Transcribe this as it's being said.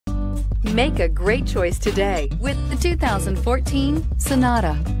Make a great choice today with the 2014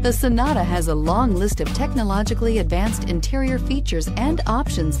 Sonata. The Sonata has a long list of technologically advanced interior features and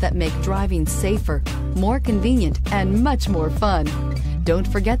options that make driving safer, more convenient, and much more fun. Don't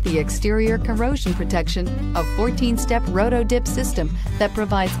forget the exterior corrosion protection, a 14-step roto-dip system that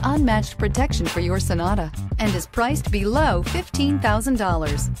provides unmatched protection for your Sonata and is priced below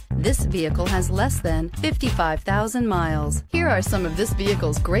 $15,000. This vehicle has less than 55,000 miles. Here are some of this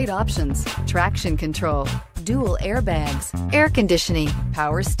vehicle's great options: traction control, dual airbags, air conditioning,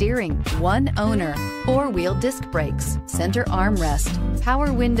 power steering, one owner, four-wheel disc brakes, center armrest,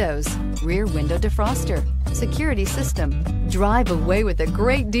 power windows, rear window defroster, security system. Drive away with a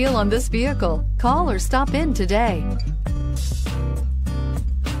great deal on this vehicle. Call or stop in today.